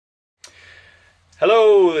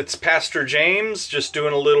Hello, it's Pastor James, just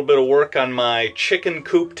doing a little bit of work on my chicken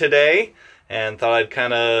coop today, and thought I'd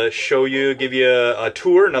kind of show you, give you a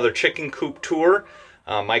tour, another chicken coop tour.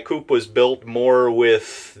 My coop was built more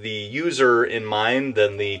with the user in mind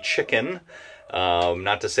than the chicken.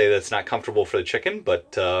 Not to say that it's not comfortable for the chicken,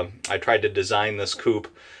 but I tried to design this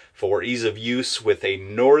coop for ease of use with a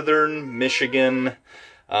northern Michigan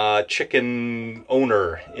chicken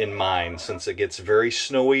owner in mind, since it gets very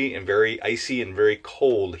snowy and very icy and very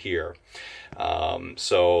cold here.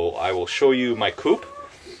 So I will show you my coop.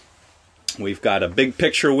 We've got a big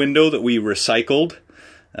picture window that we recycled,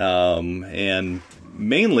 and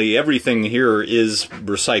mainly everything here is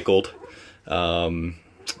recycled.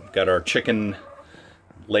 Got our chicken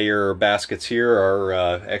layer baskets here are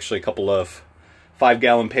actually a couple of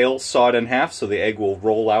 5-gallon pails sawed in half so the egg will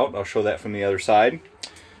roll out. I'll show that from the other side.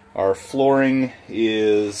 Our flooring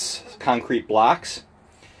is concrete blocks,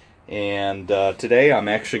 and today I'm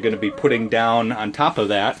actually going to be putting down on top of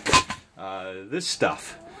that this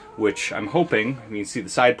stuff, which I'm hoping, you can see the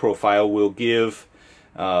side profile, will give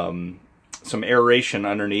some aeration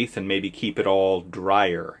underneath and maybe keep it all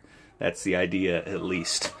drier. That's the idea, at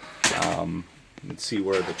least. Let's see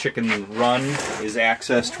where the chicken run is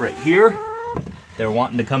accessed right here. They're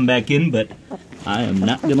wanting to come back in, but I am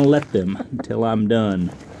not going to let them until I'm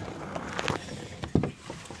done.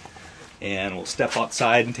 And we'll step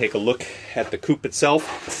outside and take a look at the coop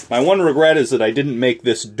itself. My one regret is that I didn't make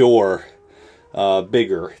this door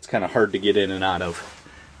bigger. It's kind of hard to get in and out of.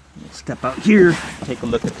 We'll step out here, take a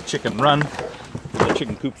look at the chicken run, the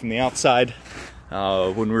chicken coop from the outside.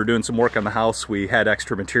 When we were doing some work on the house, we had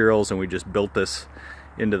extra materials and we just built this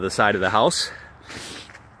into the side of the house.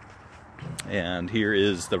 And here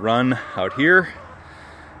is the run out here.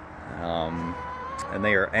 And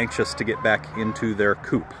they are anxious to get back into their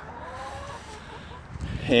coop.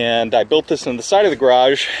 And I built this on the side of the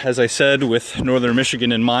garage, as I said, with northern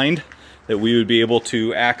Michigan in mind, that we would be able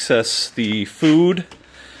to access the food,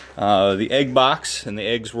 the egg box, and the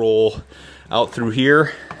eggs roll out through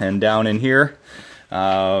here and down in here.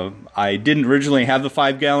 I didn't originally have the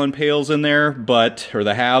 5-gallon pails in there, or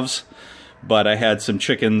the halves, but I had some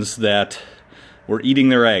chickens that were eating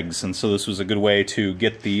their eggs, and so this was a good way to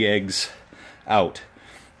get the eggs out.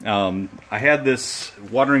 I had this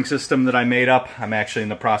watering system that I made up. I'm actually in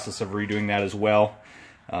the process of redoing that as well.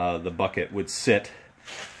 The bucket would sit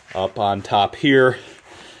up on top here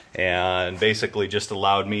and basically just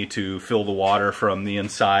allowed me to fill the water from the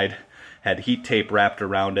inside. Had heat tape wrapped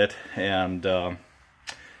around it, and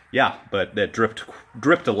yeah, but that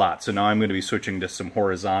dripped a lot. So now I'm going to be switching to some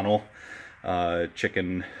horizontal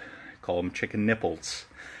chicken, call them chicken nipples,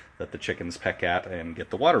 that the chickens peck at and get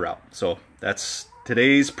the water out. So that's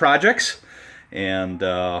today's projects, and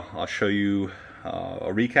I'll show you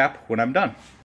a recap when I'm done.